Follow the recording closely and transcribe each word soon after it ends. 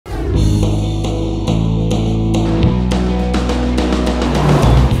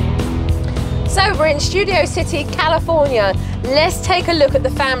in Studio City, California. Let's take a look at the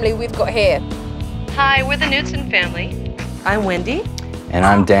family we've got here. Hi, we're the Knutson family. I'm Wendy. And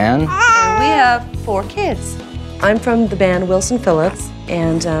I'm Dan. And we have 4 kids. I'm from the band Wilson-Phillips,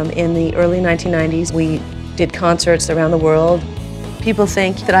 and in the early 1990s, we did concerts around the world. People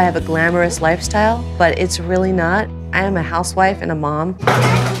think that I have a glamorous lifestyle, but it's really not. I am a housewife and a mom.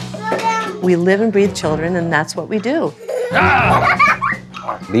 We live and breathe children, and that's what we do.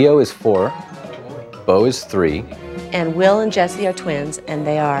 Leo is 4, Bo is 3. And Will and Jesse are twins, and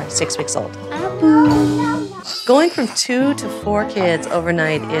they are 6 weeks old. Going from 2 to 4 kids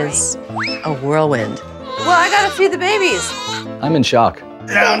overnight is a whirlwind. Well, I gotta feed the babies. I'm in shock.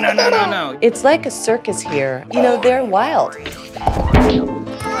 No. It's like a circus here. You know, they're wild.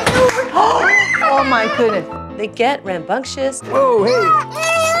 Oh my goodness. They get rambunctious. Whoa, hey.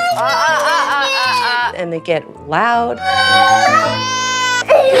 And they get loud.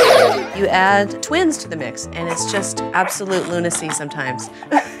 You add twins to the mix, and it's just absolute lunacy sometimes.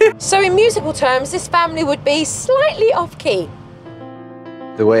 So in musical terms, this family would be slightly off-key.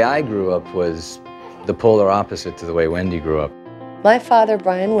 The way I grew up was the polar opposite to the way Wendy grew up. My father,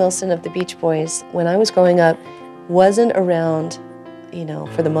 Brian Wilson of the Beach Boys, when I was growing up, wasn't around, you know,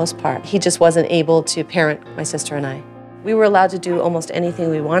 for the most part. He just wasn't able to parent my sister and I. We were allowed to do almost anything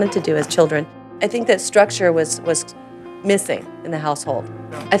we wanted to do as children. I think that structure was missing in the household.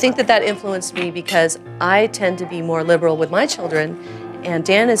 I think that that influenced me because I tend to be more liberal with my children, and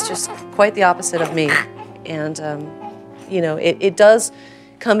Dan is just quite the opposite of me. And, you know, it does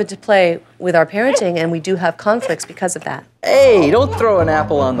come into play with our parenting, and we do have conflicts because of that. Hey, don't throw an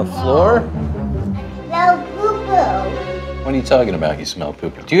apple on the floor. No poo-poo. What are you talking about? You smell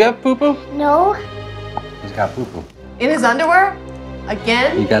poo-poo. Do you have poo-poo? No. He's got poo-poo. In his underwear?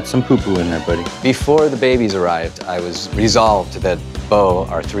 Again? You got some poo-poo in there, buddy. Before the babies arrived, I was resolved that Bo,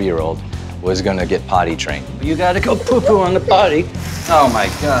 our 3-year-old, was gonna get potty trained. You gotta go poo-poo on the potty. Oh my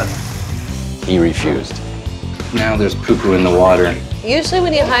God. He refused. Now there's poo-poo in the water. Usually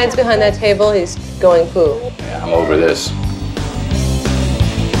when he hides behind that table, he's going poo. Yeah, I'm over this.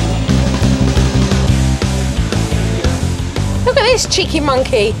 Look at this cheeky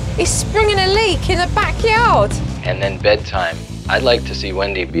monkey. He's springing a leak in the backyard. And then bedtime. I'd like to see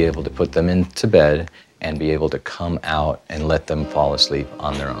Wendy be able to put them into bed and be able to come out and let them fall asleep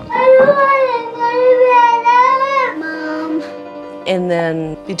on their own. Mom. And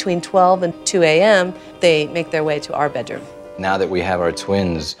then between 12 and 2 a.m., they make their way to our bedroom. Now that we have our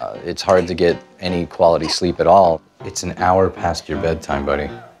twins, it's hard to get any quality sleep at all. It's an hour past your bedtime, buddy.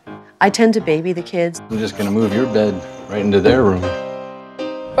 I tend to baby the kids. I'm just gonna move your bed right into their room.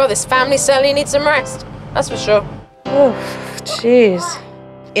 Well, this family certainly needs some rest, that's for sure. Oh, jeez.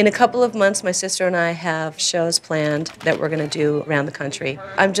 In a couple of months, my sister and I have shows planned that we're gonna do around the country.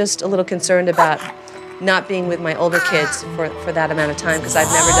 I'm just a little concerned about not being with my older kids for that amount of time, because I've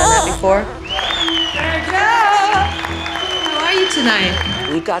never done that before. How are you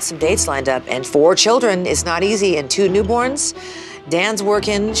tonight? We've got some dates lined up, and 4 children is not easy, and 2 newborns. Dan's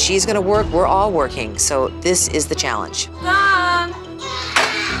working, she's gonna work, we're all working, so this is the challenge. Mom!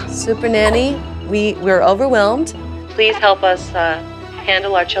 Supernanny, we're overwhelmed. Please help us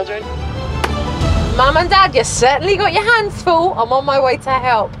handle our children. Mum and Dad, you certainly got your hands full. I'm on my way to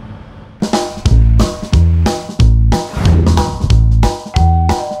help.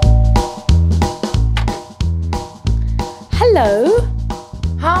 Hello.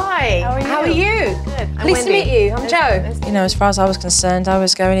 Hi. How are you? Good. I'm Pleased to Wendy. meet you. I'm Jo. You know, as far as I was concerned, I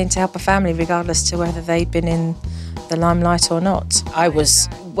was going in to help a family regardless to whether they'd been in the limelight or not. I was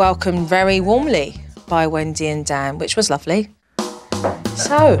welcomed very warmly by Wendy and Dan, which was lovely.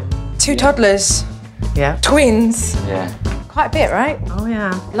 So, 2 toddlers. Yeah. Twins. Yeah. Quite a bit, right? Oh,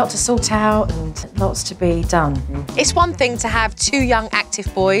 yeah. A lot to sort out and lots to be done. It's one thing to have 2 young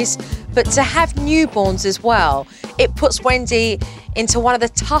active boys, but to have newborns as well, it puts Wendy into one of the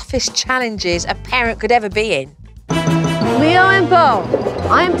toughest challenges a parent could ever be in. Leo and Bo,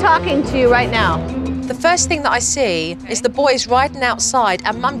 I'm talking to you right now. The first thing that I see is the boys riding outside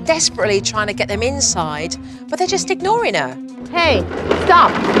and Mum desperately trying to get them inside, but they're just ignoring her. Hey,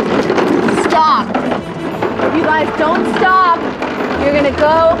 stop. Stop. If you guys don't stop, you're gonna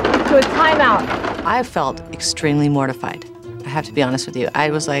go to a timeout. I felt extremely mortified. I have to be honest with you. I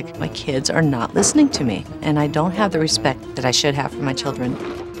was like, my kids are not listening to me, and I don't have the respect that I should have for my children.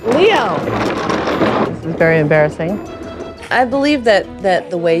 Leo. This is very embarrassing. I believe that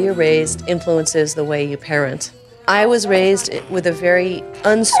the way you're raised influences the way you parent. I was raised with a very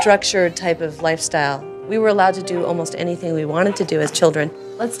unstructured type of lifestyle. We were allowed to do almost anything we wanted to do as children.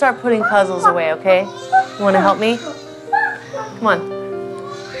 Let's start putting puzzles away, okay? You want to help me? Come on.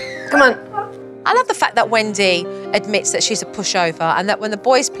 Come on. I love the fact that Wendy admits that she's a pushover and that when the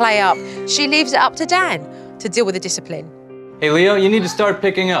boys play up, she leaves it up to Dan to deal with the discipline. Hey, Leo, you need to start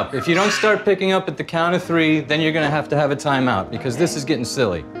picking up. If you don't start picking up at the count of 3, then you're gonna have to have a timeout because this is getting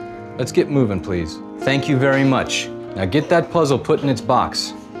silly. Let's get moving, please. Thank you very much. Now get that puzzle put in its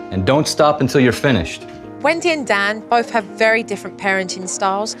box and don't stop until you're finished. Wendy and Dan both have very different parenting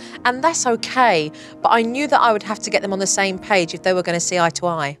styles, and that's okay, but I knew that I would have to get them on the same page if they were gonna see eye to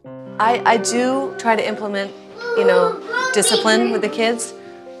eye. I do try to implement, you know, discipline with the kids,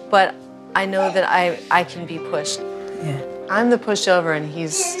 but I know that I can be pushed. Yeah. I'm the pushover and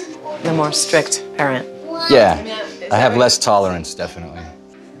he's the more strict parent. Yeah, I have less tolerance, definitely.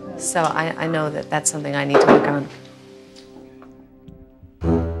 So I know that that's something I need to work on.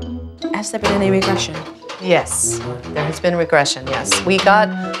 Has there been any regression? Yes, there has been regression, yes. We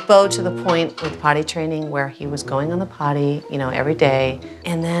got Bo to the point with potty training where he was going on the potty, you know, every day,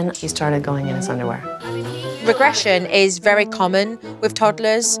 and then he started going in his underwear. Regression is very common with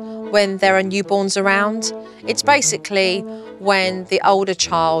toddlers when there are newborns around. It's basically when the older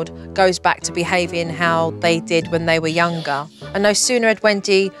child goes back to behaving how they did when they were younger. And no sooner had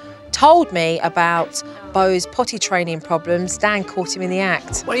Wendy told me about Bo's potty training problems, Dan caught him in the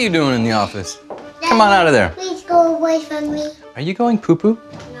act. What are you doing in the office? Come on out of there. Please go away from me. Are you going poo-poo?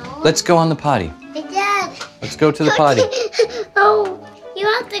 No. Let's go on the potty. Dad. Let's go to the potty. Oh, you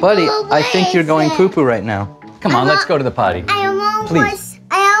have to Buddy, go away. I think you're going poo-poo right now. Come on, let's go to the potty. I am Please.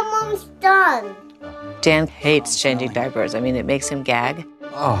 almost done. Dan hates changing diapers. I mean, it makes him gag.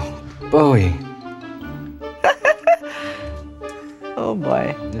 Oh, Bowie. Oh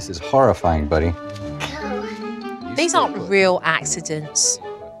boy. This is horrifying, buddy. These aren't real accidents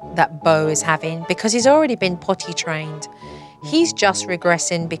that Bo is having because he's already been potty trained. He's just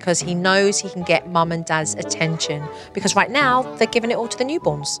regressing because he knows he can get mum and dad's attention because right now they're giving it all to the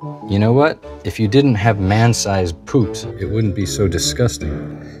newborns. You know what? If you didn't have man-sized poops, it wouldn't be so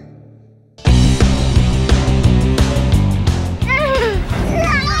disgusting.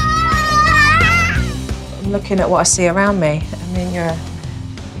 I'm looking at what I see around me. I mean, you're a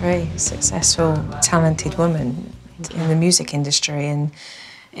very successful, talented woman in the music industry, and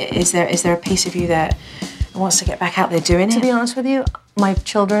is there a piece of you that wants to get back out there doing it? To be honest with you, my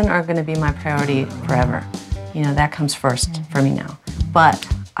children are going to be my priority forever. You know, that comes first for me now. But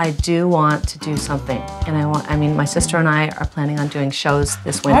I do want to do something, and I mean, my sister and I are planning on doing shows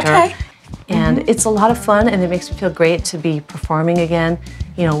this winter. Okay. And it's a lot of fun, and it makes me feel great to be performing again,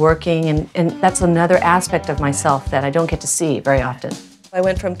 you know, working, and that's another aspect of myself that I don't get to see very often. I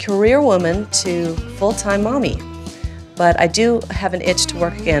went from career woman to full-time mommy, but I do have an itch to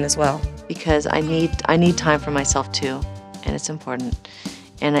work again as well because I need time for myself too, and it's important.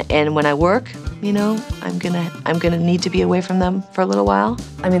 And when I work, you know, I'm gonna need to be away from them for a little while.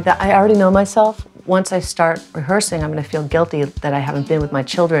 I mean, I already know myself. Once I start rehearsing, I'm going to feel guilty that I haven't been with my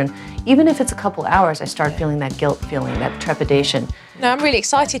children. Even if it's a couple hours, I start feeling that guilt feeling, that trepidation. No, I'm really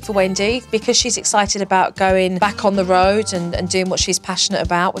excited for Wendy because she's excited about going back on the road and doing what she's passionate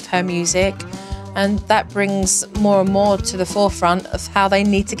about with her music. And that brings more and more to the forefront of how they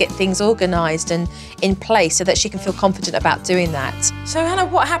need to get things organised and in place so that she can feel confident about doing that. So, Hannah,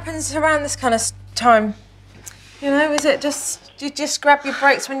 what happens around this kind of time? You know, is it just, do you just grab your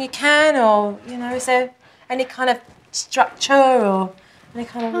breaks when you can, or, you know, is there any kind of structure or any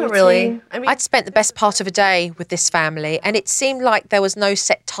kind of routine? Not really. I mean, I'd spent the best part of a day with this family and it seemed like there was no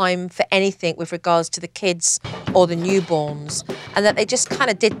set time for anything with regards to the kids or the newborns and that they just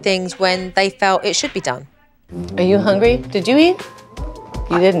kind of did things when they felt it should be done. are you hungry? Did you eat?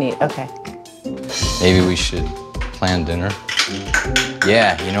 You didn't eat, okay. Maybe we should plan dinner.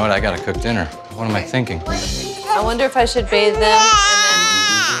 Yeah, you know what? I gotta cook dinner. What am I thinking? I wonder if I should bathe them and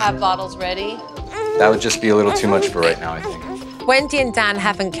then have bottles ready. That would just be a little too much for right now, I think. Wendy and Dan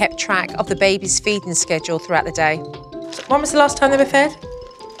haven't kept track of the baby's feeding schedule throughout the day. When was the last time they were fed?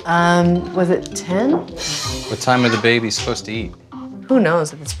 Was it 10? What time are the babies supposed to eat? Who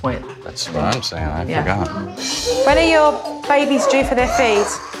knows at this point? That's what I'm saying. I Yeah. forgot. When are your babies due for their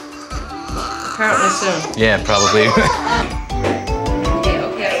feeds? Apparently soon. Yeah, probably.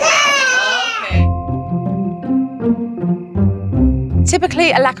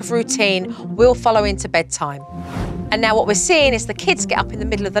 Typically, a lack of routine will follow into bedtime. And now what we're seeing is the kids get up in the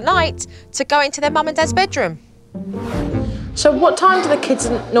middle of the night to go into their mum and dad's bedroom. So what time do the kids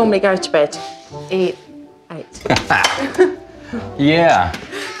normally go to bed? 8. Yeah,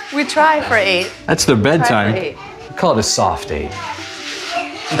 We try for 8. that's their bedtime. Try for 8. We call it a soft date.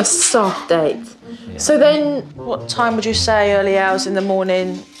 A soft date. So then, what time would you say, early hours in the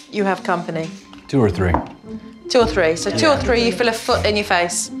morning, you have company? 2 or 3. 2 or 3. So 2 or 3, you feel a foot in your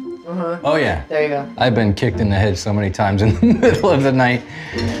face. Oh, yeah. There you go. I've been kicked in the head so many times in the middle of the night.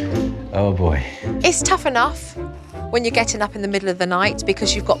 Oh, boy. It's tough enough when you're getting up in the middle of the night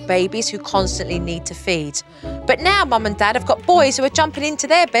because you've got babies who constantly need to feed. But now Mum and Dad have got boys who are jumping into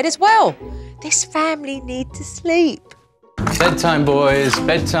their bed as well. This family need to sleep. Bedtime, boys.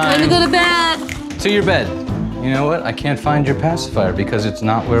 Bedtime. Time to go to bed. To your bed. You know what? I can't find your pacifier because it's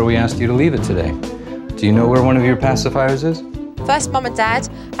not where we asked you to leave it today. Do you know where one of your pacifiers is? First, Mum and Dad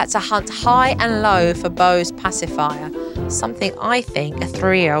had to hunt high and low for Beau's pacifier, something I think a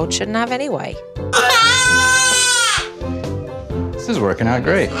 3-year-old shouldn't have anyway. This is working out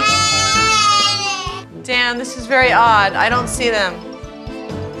great. Dan, this is very odd. I don't see them.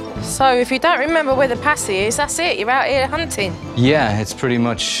 So if you don't remember where the passy is, that's it. You're out here hunting. Yeah, it's pretty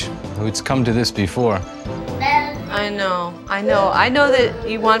much, it's come to this before. I know that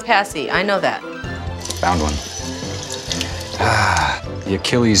you want Passy. I know that. Found one. Ah, the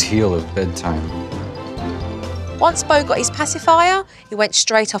Achilles heel of bedtime. Once Beau got his pacifier, he went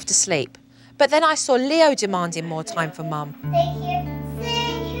straight off to sleep. But then I saw Leo demanding more time for Mum.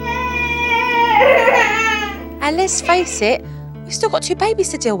 And let's face it, we've still got 2 babies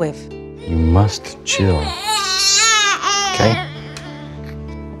to deal with. You must chill. Okay?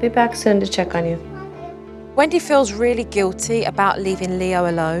 I'll be back soon to check on you. Wendy feels really guilty about leaving Leo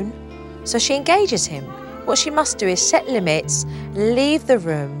alone, so she engages him. What she must do is set limits, leave the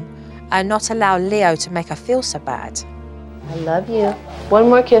room, and not allow Leo to make her feel so bad. I love you. One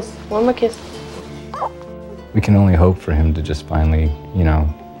more kiss. One more kiss. We can only hope for him to just finally, you know,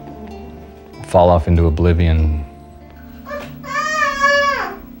 fall off into oblivion.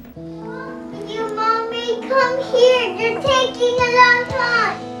 You, Mommy, come here. You're taking a long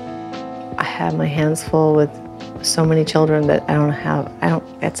time. I have my hands full with so many children that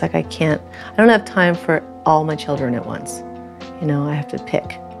it's like I don't have time for all my children at once. You know, I have to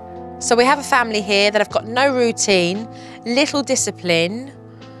pick. So we have a family here that have got no routine, little discipline,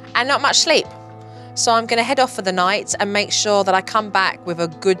 and not much sleep. So I'm going to head off for the night and make sure that I come back with a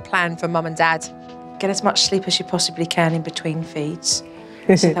good plan for Mum and Dad. Get as much sleep as you possibly can in between feeds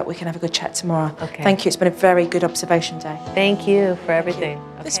so that we can have a good chat tomorrow. Okay. Thank you. It's been a very good observation day. Thank you for everything.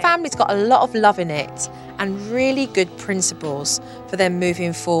 This family's got a lot of love in it and really good principles for them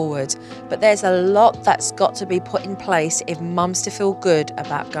moving forward. But there's a lot that's got to be put in place if Mum's to feel good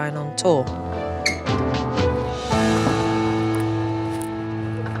about going on tour.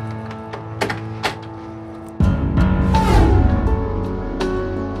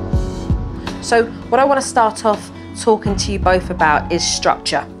 So what I want to start off talking to you both about is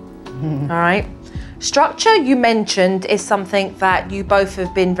structure. All right? Structure, you mentioned, is something that you both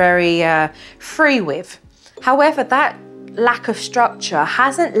have been very free with. However, that lack of structure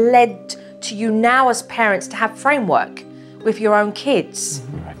hasn't led to you now as parents to have framework with your own kids.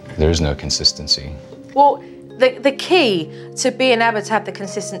 There's no consistency. Well, the key to being able to have the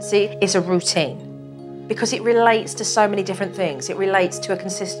consistency is a routine, because it relates to so many different things. It relates to a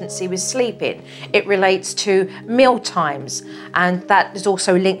consistency with sleeping. It relates to meal times, and that is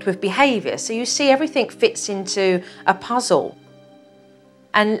also linked with behaviour. So you see everything fits into a puzzle.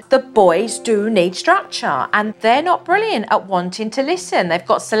 And the boys do need structure, and they're not brilliant at wanting to listen. They've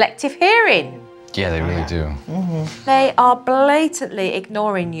got selective hearing. Yeah, they really do. They are blatantly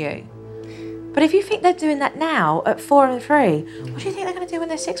ignoring you. But if you think they're doing that now at 4 and 3, what do you think they're going to do when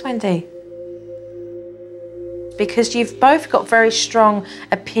they're 6, Wendy? Because you've both got very strong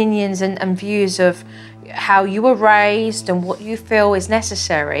opinions and views of how you were raised and what you feel is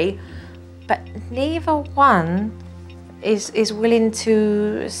necessary, but neither one is willing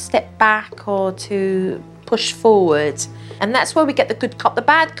to step back or to push forward. And that's where we get the good cop, the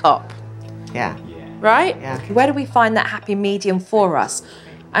bad cop. Yeah. Right? Yeah. Where do we find that happy medium for us?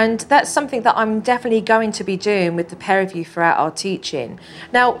 And that's something that I'm definitely going to be doing with the pair of you throughout our teaching.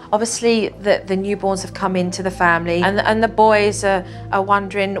 Now, obviously, the newborns have come into the family, and the boys are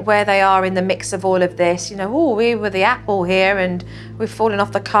wondering where they are in the mix of all of this. You know, oh, we were the apple here, and we've fallen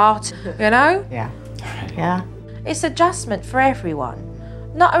off the cart, you know? Yeah. Yeah. It's adjustment for everyone,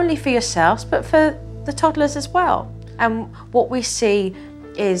 not only for yourselves, but for the toddlers as well. And what we see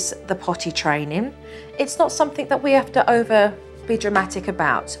is the potty training. It's not something that we have to be dramatic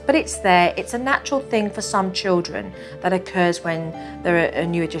about, but it's there. It's a natural thing for some children that occurs when there are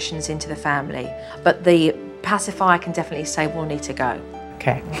new additions into the family. But the pacifier can definitely say we'll need to go.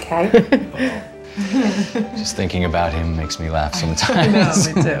 Okay. Okay. Just thinking about him makes me laugh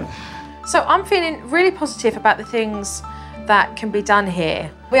sometimes. Me too. So I'm feeling really positive about the things that can be done here.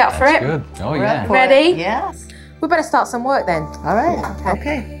 We up for it? Good. Oh yeah. Ready? Yes. We better start some work then. All right.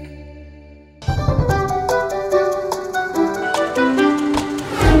 Okay.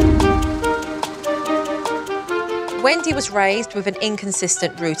 Wendy was raised with an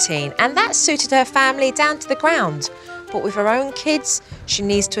inconsistent routine, and that suited her family down to the ground. But with her own kids, she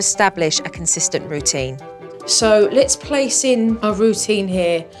needs to establish a consistent routine. So let's place in our routine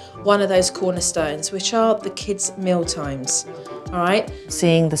here one of those cornerstones, which are the kids' meal times. All right?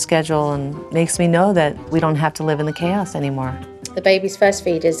 Seeing the schedule and makes me know that we don't have to live in the chaos anymore. The baby's first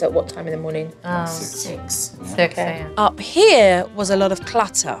feed is at what time in the morning? 6 Okay. a.m. Up here was a lot of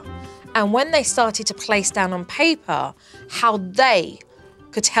clutter. And when they started to place down on paper how they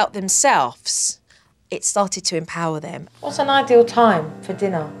could help themselves, it started to empower them. What's an ideal time for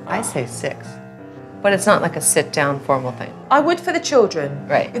dinner? I say 6. But it's not like a sit-down formal thing. I would for the children.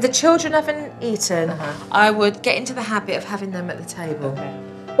 Right. If the children haven't eaten, I would get into the habit of having them at the table.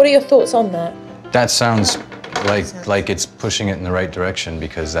 What are your thoughts on that? That sounds like it's pushing it in the right direction,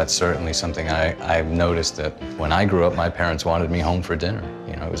 because that's certainly something I've noticed that when I grew up, my parents wanted me home for dinner.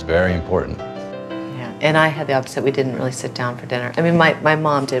 You know, it was very important. Yeah, and I had the opposite. We didn't really sit down for dinner. I mean, my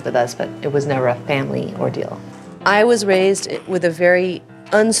mom did with us, but it was never a family ordeal. I was raised with a very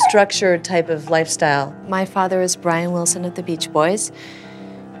unstructured type of lifestyle. My father is Brian Wilson of the Beach Boys,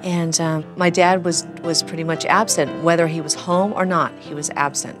 and my dad was pretty much absent. Whether he was home or not, he was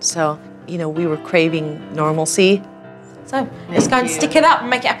absent. So, you know, we were craving normalcy. So let's go and stick it up and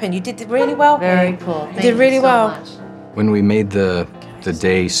make it happen. You did really well. Very cool. You did really well. When we made the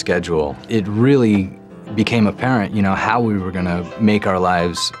day schedule, it really became apparent, you know, how we were gonna make our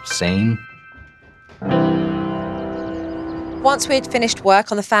lives sane. Once we had finished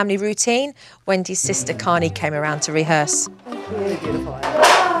work on the family routine, Wendy's sister Carney came around to rehearse.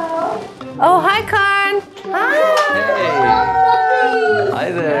 Oh, hi, Karn.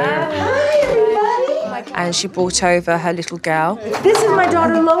 Hi there. And she brought over her little girl. This is my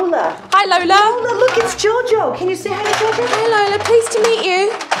daughter Lola. Hi, Lola. Lola, look, it's Jojo. Can you say hi to Jojo? Hi, Lola. Pleased to meet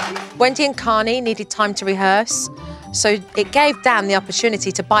you. Wendy and Carney needed time to rehearse, so it gave Dan the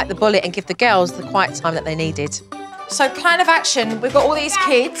opportunity to bite the bullet and give the girls the quiet time that they needed. So plan of action, we've got all these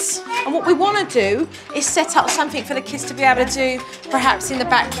kids, and what we want to do is set up something for the kids to be able to do, perhaps in the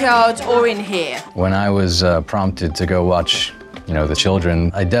backyard or in here. When I was prompted to go watch, you know, the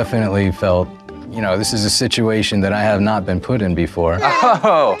children, I definitely felt, you know, this is a situation that I have not been put in before.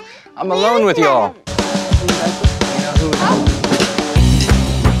 Oh, I'm alone with y'all.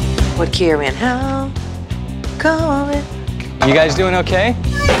 What key are we in? How come it? You guys doing okay?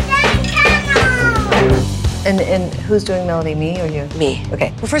 And who's doing melody, me or you? Me.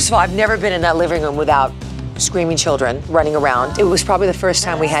 Okay. Well, first of all, I've never been in that living room without screaming children running around. It was probably the first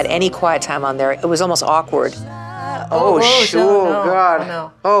time we had any quiet time on there. It was almost awkward. Sure, God.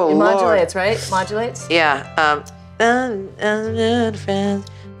 No. Oh, It Lord. modulates, right? Modulates? Yeah.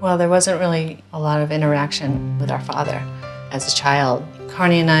 Well, there wasn't really a lot of interaction with our father as a child.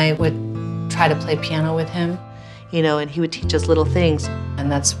 Carney and I would try to play piano with him, you know, and he would teach us little things,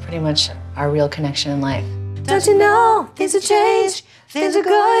 and that's pretty much our real connection in life. Don't you know things will change, things will go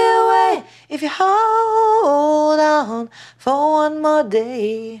your way if you hold on for one more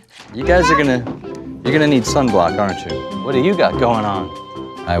day. You guys are you're gonna need sunblock, aren't you? What do you got going on?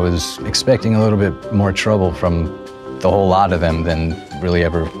 I was expecting a little bit more trouble from the whole lot of them than really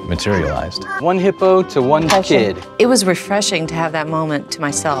ever materialized. One hippo to one kid. It was refreshing to have that moment to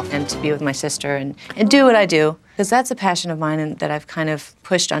myself and to be with my sister and do what I do, because that's a passion of mine and that I've kind of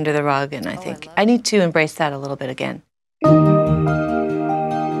pushed under the rug, and I think I need to embrace that a little bit again.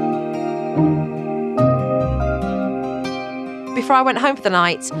 Before I went home for the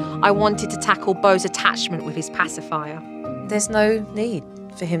night, I wanted to tackle Beau's attachment with his pacifier. There's no need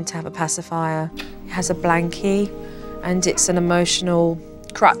for him to have a pacifier. He has a blankie, and it's an emotional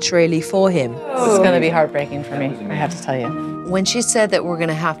crutch, really, for him. This is going to be heartbreaking for me, I have to tell you. When she said that we're going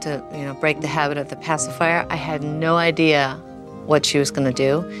to have to, you know, break the habit of the pacifier, I had no idea what she was going to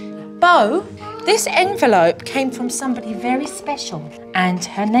do. Beau, this envelope came from somebody very special, and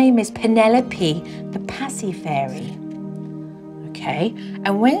her name is Penelope, the Passy Fairy. Okay,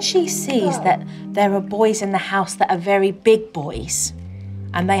 and when she sees that there are boys in the house that are very big boys,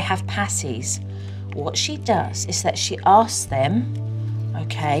 and they have passies, what she does is that she asks them,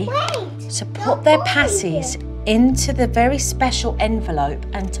 okay, to put their passies into the very special envelope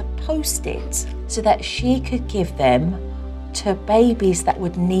and to post it so that she could give them to babies that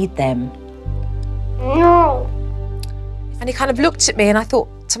would need them. No. And he kind of looked at me, and I thought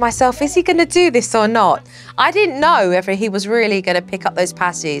to myself, is he going to do this or not? I didn't know whether he was really going to pick up those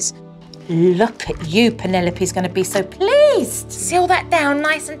passies. Look at you, Penelope's going to be so pleased. Seal that down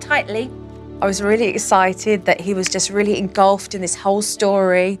nice and tightly. I was really excited that he was just really engulfed in this whole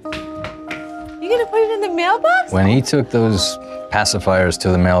story. You going to put it in the mailbox? When he took those pacifiers to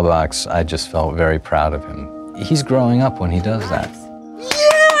the mailbox, I just felt very proud of him. He's growing up when he does that.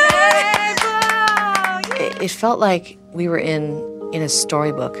 It felt like we were in a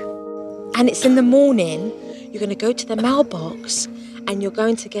storybook. And it's in the morning, you're going to go to the mailbox and you're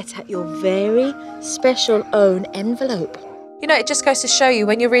going to get out your very special own envelope. You know, it just goes to show you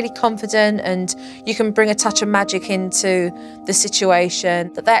when you're really confident and you can bring a touch of magic into the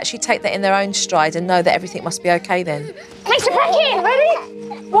situation, that they actually take that in their own stride and know that everything must be okay then. Place it back in, ready?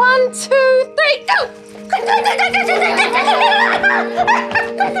 1, 2, 3, go!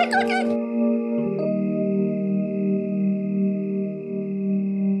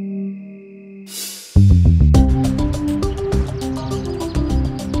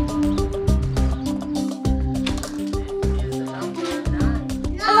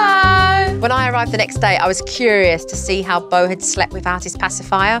 When I arrived the next day, I was curious to see how Beau had slept without his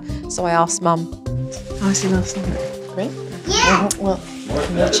pacifier, so I asked Mum. How was he last night? Great. Yeah. Well,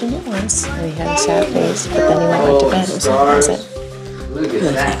 he mentioned it once, and he had a sad face, but then he went back to bed. It was so pleasant. Look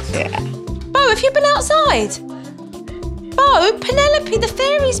at that. Yeah. Beau, have you been outside? Beau, Penelope, the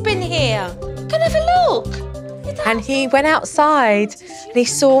fairy's been here. Go and have a look. And he went outside and he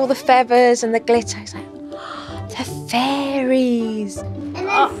saw all the feathers and the glitter. He's like, the fairies. And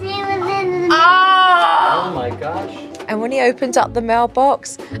then she was in the Oh my gosh. And when he opened up the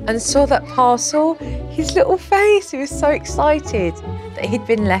mailbox and saw that parcel, his little face, he was so excited that he'd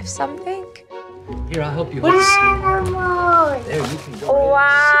been left something. Here, I'll help you. animals. There, you can go.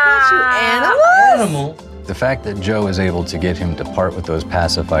 Wow. Animal. The fact that Joe was able to get him to part with those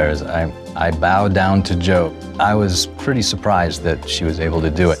pacifiers, I bowed down to Joe. I was pretty surprised that she was able to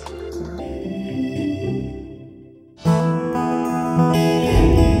do it.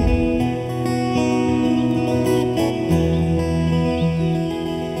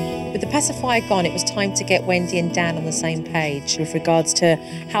 With the pacifier gone, it was time to get Wendy and Dan on the same page with regards to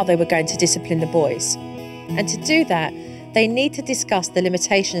how they were going to discipline the boys. And to do that, they need to discuss the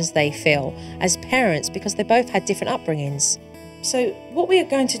limitations they feel as parents because they both had different upbringings. So what we are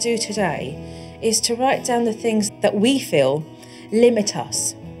going to do today is to write down the things that we feel limit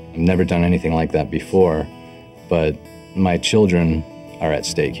us. I've never done anything like that before, but my children are at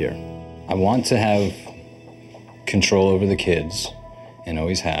stake here. I want to have control over the kids, and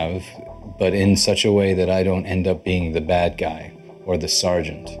always have, but in such a way that I don't end up being the bad guy or the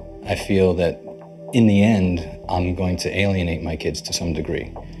sergeant. I feel that in the end, I'm going to alienate my kids to some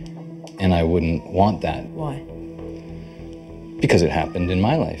degree, and I wouldn't want that. Why? Because it happened in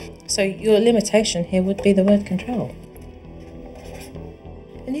my life. So your limitation here would be the word control.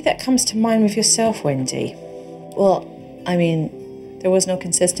 Any that comes to mind with yourself, Wendy? Well, I mean, there was no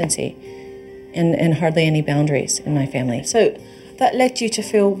consistency and hardly any boundaries in my family. So that led you to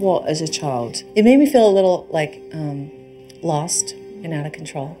feel what as a child? It made me feel a little like lost and out of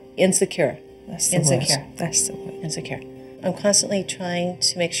control. Insecure. That's the Insecure. word. That's the word. Insecure. I'm constantly trying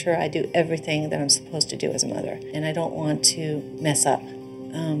to make sure I do everything that I'm supposed to do as a mother, and I don't want to mess up.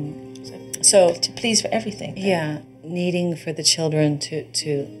 So to please for everything. yeah, needing for the children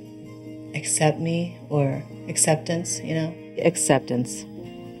to accept me or acceptance, you know? Acceptance.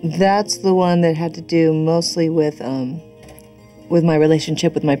 That's the one that had to do mostly with my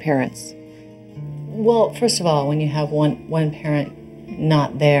relationship with my parents. Well, first of all, when you have one parent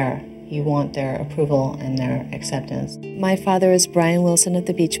not there, you want their approval and their acceptance. My father is Brian Wilson of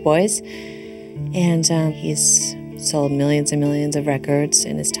the Beach Boys, and he's sold millions and millions of records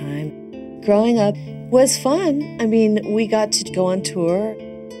in his time. Growing up was fun. I mean, we got to go on tour,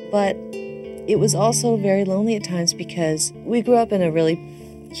 but it was also very lonely at times because we grew up in a really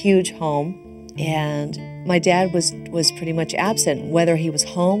huge home, and my dad was pretty much absent. Whether he was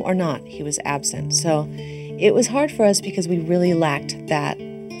home or not, he was absent. So it was hard for us because we really lacked that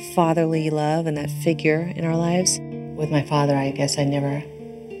fatherly love and that figure in our lives. With my father, I guess I never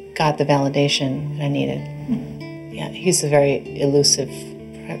got the validation that I needed. Yeah, he's a very elusive,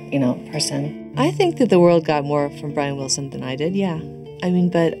 person. I think that the world got more from Brian Wilson than I did, yeah. I mean,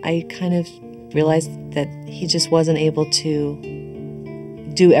 but I kind of realized that he just wasn't able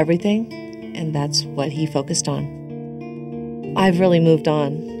to do everything, and that's what he focused on. I've really moved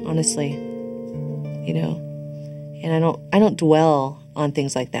on, honestly, and I don't dwell on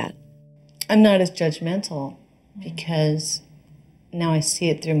things like that. I'm not as judgmental because now I see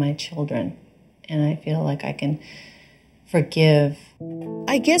it through my children, and I feel like I can forgive.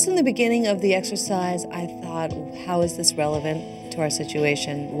 I guess in the beginning of the exercise, I thought, how is this relevant to our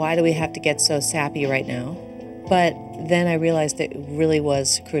situation? Why do we have to get so sappy right now? But then I realized that it really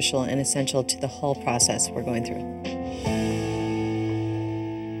was crucial and essential to the whole process we're going through.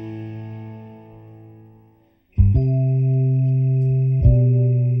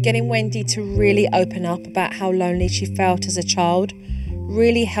 Getting Wendy to really open up about how lonely she felt as a child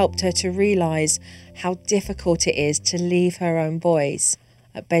really helped her to realise how difficult it is to leave her own boys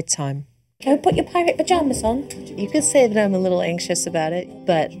at bedtime. Go put your pirate pajamas on. You could say that I'm a little anxious about it,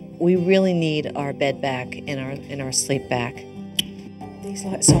 but we really need our bed back and our sleep back. These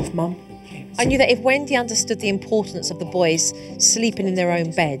lights off, Mum. I knew that if Wendy understood the importance of the boys sleeping in their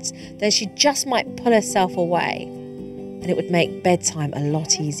own beds, then she just might pull herself away, and it would make bedtime a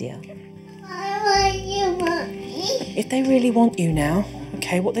lot easier. I want you, Mommy. If they really want you now,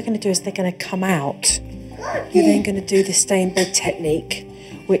 okay, what they're going to do is they're going to come out. You're then going to do the stay in bed technique,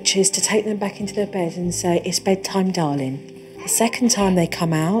 which is to take them back into their bed and say, it's bedtime, darling. The second time they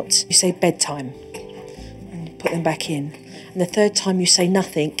come out, you say bedtime and you put them back in. And the third time you say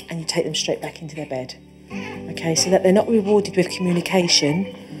nothing and you take them straight back into their bed. Okay, so that they're not rewarded with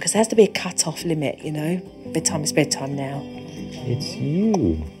communication, because there has to be a cut-off limit, you know. Bedtime is bedtime now. It's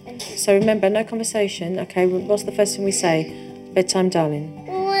you. So remember, no conversation, okay? What's the first thing we say? Bedtime, darling.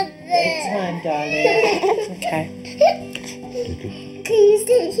 What's Bedtime, darling. Okay. Can you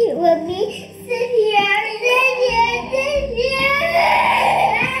sit here with me? Sit here, sit here, sit here.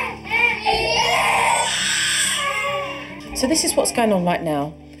 So this is what's going on right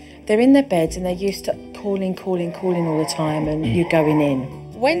now. They're in their beds and they're used to calling all the time, and you going in.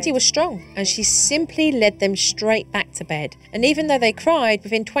 Wendy was strong, and she simply led them straight back to bed. And even though they cried,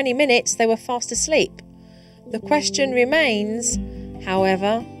 within 20 minutes they were fast asleep. The question remains,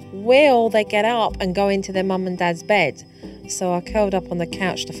 however, will they get up and go into their mum and dad's bed? So I curled up on the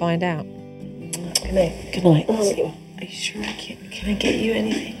couch to find out. Good night. Good night. Are you sure can I get you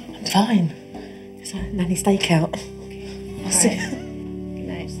anything? I'm fine. It's a nanny stakeout. I'll see. Good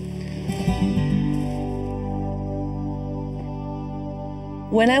night.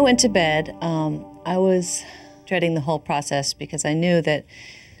 When I went to bed, I was dreading the whole process because I knew that,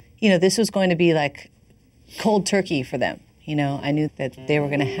 you know, this was going to be like cold turkey for them. You know, I knew that they were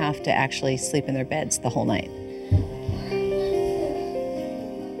going to have to actually sleep in their beds the whole night.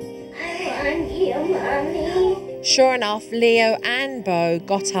 I want you, Mommy. Sure enough, Leo and Bo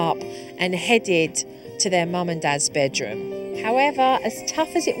got up and headed to their mum and dad's bedroom. However, as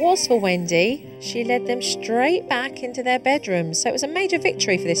tough as it was for Wendy, she led them straight back into their bedrooms. So it was a major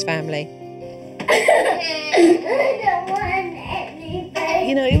victory for this family. I don't want anybody.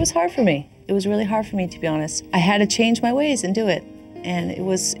 You know, it was hard for me. It was really hard for me, to be honest. I had to change my ways and do it. And it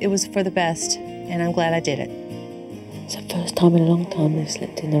was for the best, and I'm glad I did it. It's the first time in a long time they've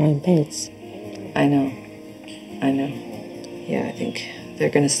slept in their own beds. I know. Yeah, I think they're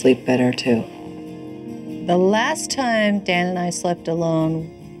gonna sleep better too. The last time Dan and I slept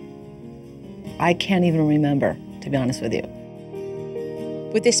alone, I can't even remember, to be honest with you.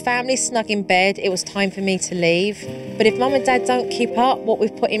 With this family snug in bed, it was time for me to leave. But if mum and dad don't keep up what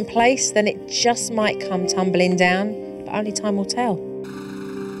we've put in place, then it just might come tumbling down. But only time will tell.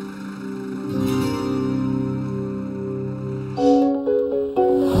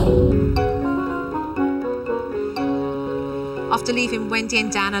 After leaving Wendy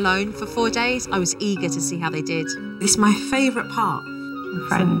and Dan alone for 4 days, I was eager to see how they did. It's my favourite part.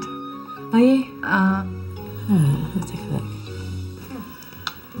 Friend. Are you? Let's take a look.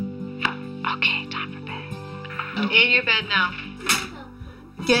 Okay, time for bed. In your bed now.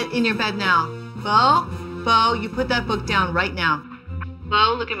 Get in your bed now. Bo, you put that book down right now.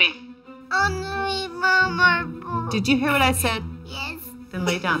 Bo, look at me. I want to read Mama book. Did you hear what I said? Yes. Then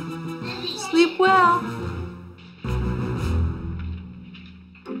lay down. Sleep well.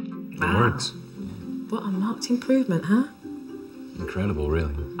 It works. What a marked improvement, huh? Incredible,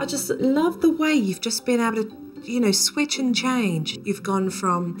 really. I just love the way you've just been able to, you know, switch and change. You've gone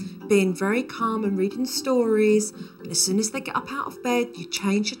from being very calm and reading stories, and as soon as they get up out of bed, you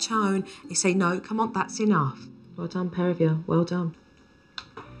change your tone. You say, no, come on, that's enough. Well done, pair of you. Well done.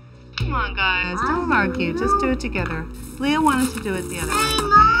 Come on, guys. Don't argue. Just do it together. Leah wanted to do it the other way.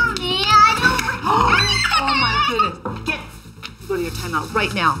 Mommy, I Oh, my goodness. Go to your timeout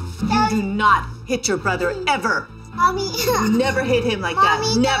right now. You do not hit your brother ever. don't. Mommy. You never hit him like that.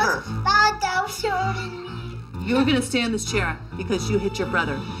 Mommy, Never. Stop shooting me. You're gonna stay in this chair because you hit your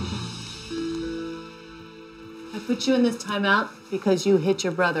brother. I put you in this timeout because you hit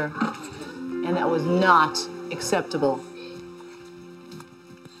your brother. And that was not acceptable.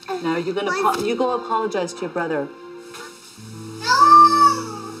 Now you're gonna you go apologize to your brother. No.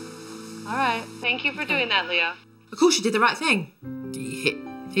 All right. Thank you for doing that, Leah. Of course you did the right thing. He hit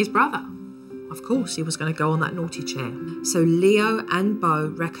his brother. Of course he was going to go on that naughty chair. So Leo and Bo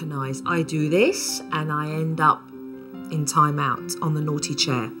recognise I do this and I end up in timeout on the naughty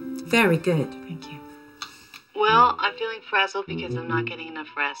chair. Very good. Thank you. Well, Well, I'm feeling frazzled because I'm not getting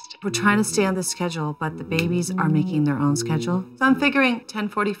enough rest. We're trying to stay on the schedule, but the babies are making their own schedule. So I'm figuring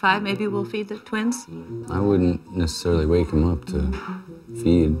 10:45, maybe we'll feed the twins. I wouldn't necessarily wake them up to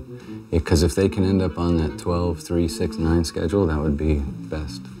feed, because if they can end up on that 12, 3, 6, 9 schedule, that would be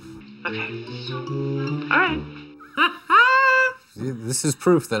best. Okay. All right. This is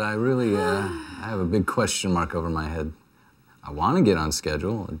proof that I really I have a big question mark over my head. I want to get on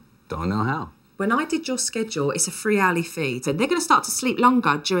schedule, I don't know how. When I did your schedule, it's a 3-hourly feed. So they're going to start to sleep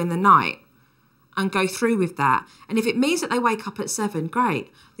longer during the night and go through with that. And if it means that they wake up at 7, great.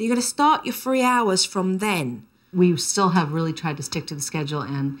 Then you're going to start your 3 hours from then. We still have really tried to stick to the schedule,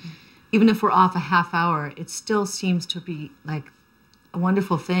 and even if we're off a half hour, it still seems to be like a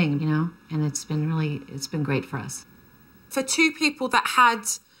wonderful thing, you know? And it's been great for us. For 2 people that had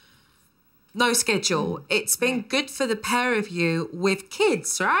no schedule, it's been good for the pair of you with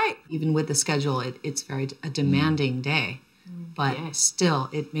kids, right? Even with the schedule, it's very a demanding day, but still,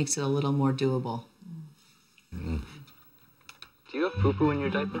 it makes it a little more doable. Do you have poo-poo in your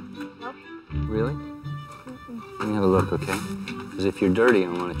diaper? Nope. Really? Let me have a look, okay? Because if you're dirty, I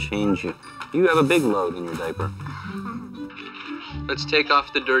want to change you. You have a big load in your diaper. Let's take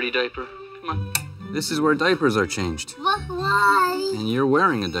off the dirty diaper. Come on. This is where diapers are changed. Why? And you're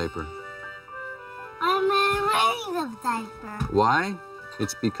wearing a diaper. I'm wearing a diaper. Why?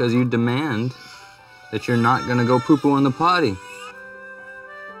 It's because you demand that you're not going to go poo-poo on the potty.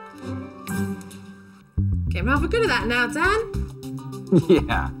 Getting rather good at that now, Dan.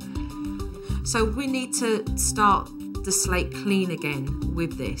 Yeah. So we need to start the slate clean again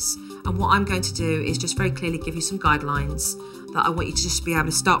with this. And what I'm going to do is just very clearly give you some guidelines that I want you to just be able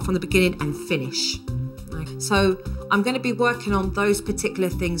to start from the beginning and finish. Okay. So I'm going to be working on those particular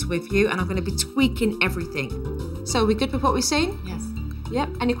things with you, and I'm going to be tweaking everything. So are we good with what we've seen? Yes. Yep.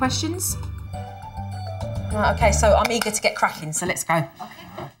 Any questions? Right, okay, so I'm eager to get cracking, so let's go. Okay.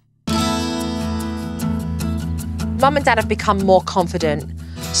 Mum and Dad have become more confident,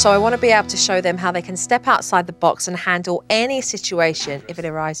 so I want to be able to show them how they can step outside the box and handle any situation if it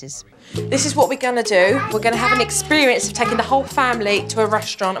arises. This is what we're going to do. We're going to have an experience of taking the whole family to a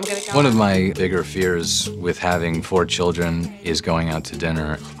restaurant, and we're going to go... One of my bigger fears with having 4 children is going out to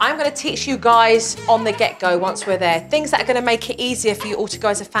dinner. I'm going to teach you guys on the get-go once we're there, things that are going to make it easier for you all to go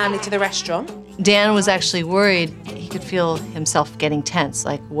as a family to the restaurant. Dan was actually worried. He could feel himself getting tense,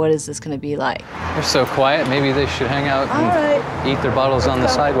 like, what is this going to be like? They're so quiet, maybe they should hang out and eat their bottles on the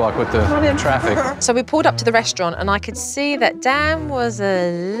sidewalk with the traffic. So we pulled up to the restaurant, and I could see that Dan was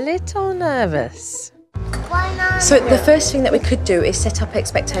a little nervous. Why not? So the first thing that we could do is set up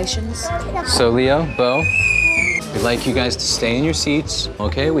expectations. So Leo, Bo, we'd like you guys to stay in your seats,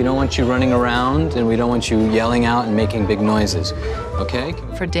 okay? We don't want you running around, and we don't want you yelling out and making big noises, okay?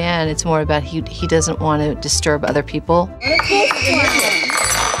 For Dan, it's more about he doesn't want to disturb other people.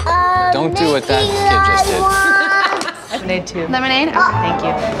 Don't do what that kid just did. Lemonade too. Lemonade? Okay, thank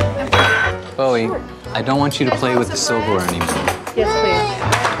you. Bowie, I don't want you to play with the silverware anymore. Yes,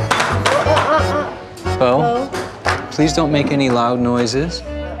 Bo, please don't make any loud noises.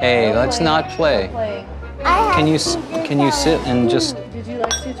 Hey, let's not play. Can you sit and just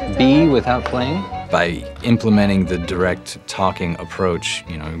be without playing? By implementing the direct talking approach,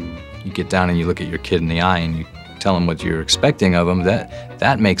 you know, you get down and you look at your kid in the eye and you tell them what you're expecting of them.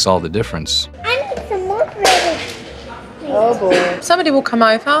 That makes all the difference. I need some more credit. Oh boy. Somebody will come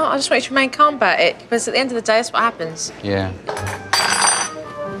over. I just want you to remain calm about it, because at the end of the day, that's what happens. Yeah.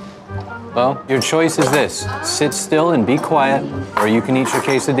 Well, your choice is this. Sit still and be quiet, or you can eat your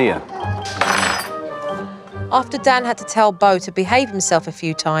quesadilla. After Dan had to tell Bo to behave himself a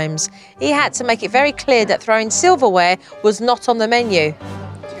few times, he had to make it very clear that throwing silverware was not on the menu.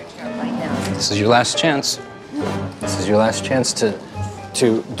 This is your last chance. This is your last chance to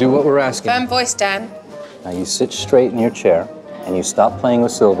do what we're asking. Firm voice, Dan. Now you sit straight in your chair, and you stop playing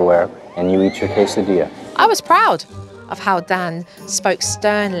with silverware, and you eat your quesadilla. I was proud of how Dan spoke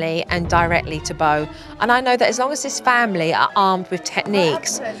sternly and directly to Bo. And I know that as long as this family are armed with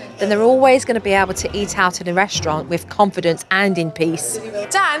techniques, then they're always going to be able to eat out in a restaurant with confidence and in peace.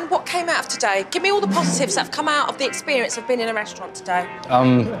 Dan, what came out of today? Give me all the positives that have come out of the experience of being in a restaurant today.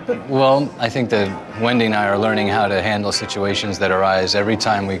 Well, I think that Wendy and I are learning how to handle situations that arise every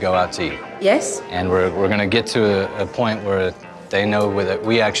time we go out to eat. Yes? And we're going to get to a point where they know that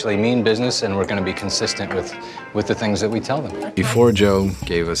we actually mean business, and we're going to be consistent with the things that we tell them. Before Joe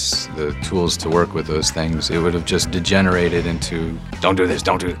gave us the tools to work with those things, it would have just degenerated into, don't do this,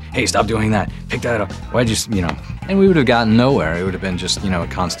 don't do it. Hey, stop doing that. Pick that up. Why'd you, and we would have gotten nowhere. It would have been just, a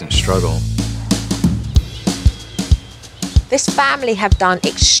constant struggle. This family have done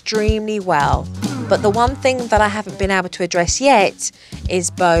extremely well. But the one thing that I haven't been able to address yet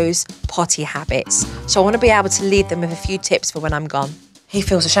is Beau's potty habits. So I want to be able to leave them with a few tips for when I'm gone. He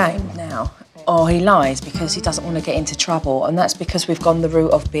feels ashamed now, or he lies because he doesn't want to get into trouble, and that's because we've gone the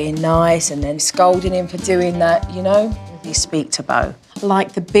route of being nice and then scolding him for doing that, you know? You speak to Beau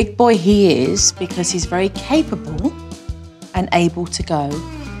like the big boy he is, because he's very capable and able to go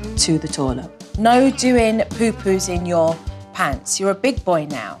to the toilet. No doing poo-poos in your pants. You're a big boy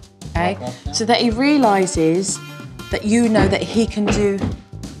now, okay? So that he realises that you know that he can do...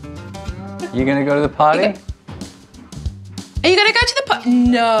 You gonna go to the potty? Are you gonna go to the potty?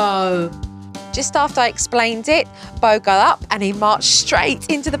 No. Just after I explained it, Beau got up and he marched straight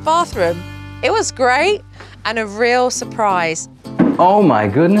into the bathroom. It was great and a real surprise. Oh my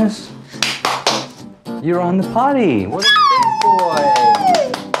goodness. You're on the potty. What a big boy.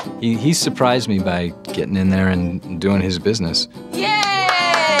 He surprised me by getting in there and doing his business. Yay!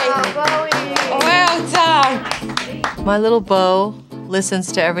 Well done. My little Beau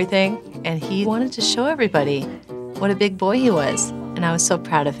listens to everything, and he wanted to show everybody what a big boy he was. And I was so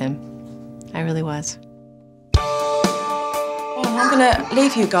proud of him. I really was. Well, I'm gonna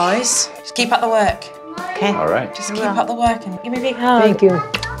leave you guys. Just keep up the work. Okay. All right. Just keep up the work and give me a big hug. Thank you.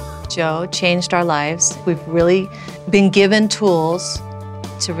 Joe changed our lives. We've really been given tools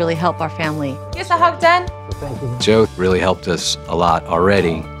to really help our family. Give us a hug, Dan. Joe really helped us a lot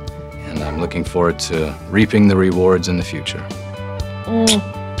already, and I'm looking forward to reaping the rewards in the future.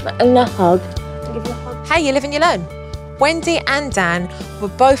 And a hug. Hey, you live and you learn. Wendy and Dan were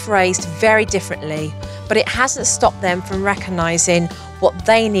both raised very differently, but it hasn't stopped them from recognising what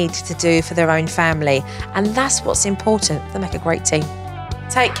they needed to do for their own family. And that's what's important. They make a great team.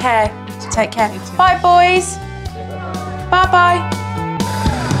 Take care. Take care. Bye, boys. Bye-bye.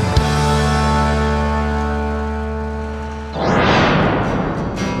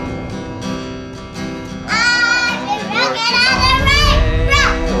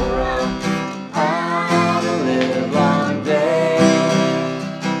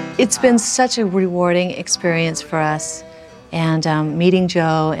 It's been such a rewarding experience for us, and meeting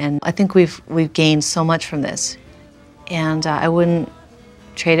Joe, and I think we've gained so much from this, and I wouldn't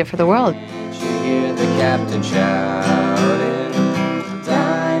trade it for the world. You hear the captain shouting,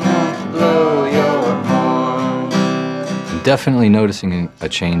 Dinah, blow your horn. I'm definitely noticing a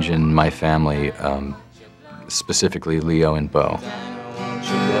change in my family, specifically Leo and Beau.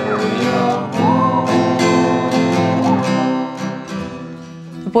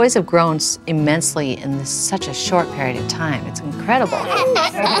 The boys have grown immensely in such a short period of time. It's incredible.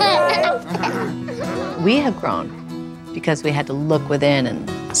 We have grown because we had to look within and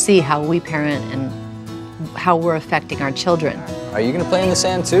see how we parent and how we're affecting our children. Are you gonna play in the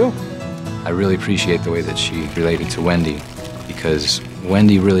sand too? I really appreciate the way that she related to Wendy, because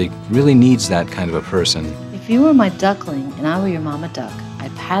Wendy really needs that kind of a person. If you were my duckling and I were your mama duck,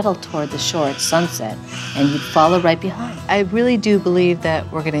 I'd paddle toward the shore at sunset and you'd follow right behind. I really do believe that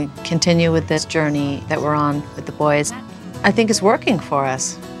we're going to continue with this journey that we're on with the boys. I think it's working for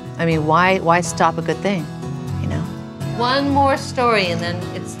us. I mean, why stop a good thing, you know? One more story and then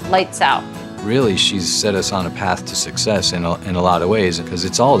it's lights out. Really, she's set us on a path to success in a lot of ways, because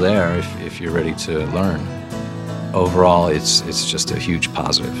it's all there if you're ready to learn. Overall, it's just a huge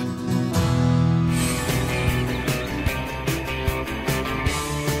positive.